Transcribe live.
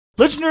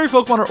Legendary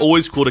Pokemon are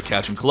always cool to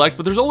catch and collect,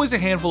 but there's always a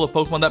handful of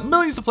Pokemon that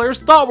millions of players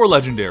thought were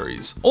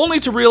legendaries, only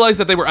to realize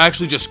that they were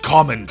actually just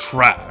common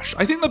trash.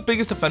 I think the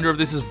biggest offender of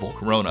this is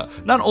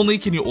Volcarona. Not only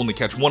can you only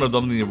catch one of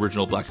them in the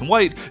original Black and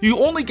White, you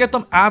only get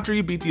them after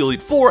you beat the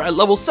Elite Four at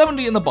level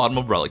 70 in the bottom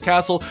of Relic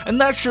Castle, and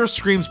that sure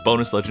screams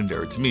bonus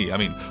legendary to me. I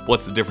mean,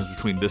 what's the difference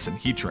between this and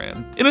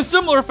Heatran? In a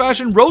similar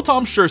fashion,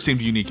 Rotom sure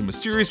seemed unique and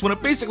mysterious when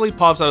it basically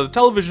pops out of the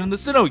television in the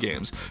Sinnoh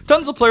games.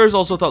 Tons of players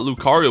also thought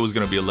Lucario was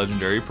going to be a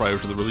legendary prior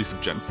to the release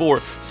of Gen 4,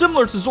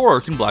 similar to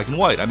Zoroark in Black and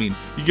White. I mean,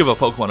 you give a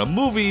Pokemon a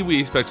movie, we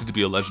expect it to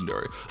be a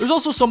legendary. There's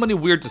also so many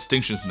weird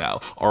distinctions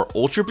now. Are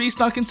Ultra Beasts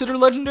not considered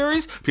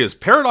legendaries? Because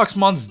Paradox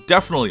Mons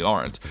definitely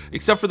aren't,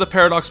 except for the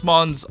Paradox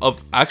Mons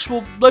of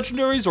actual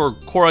legendaries, or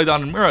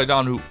Koraidon and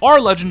Miraidon, who are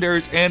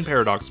legendaries and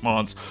Paradox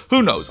Mons.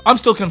 Who knows? I'm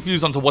still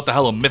confused onto what the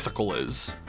hell a mythical is.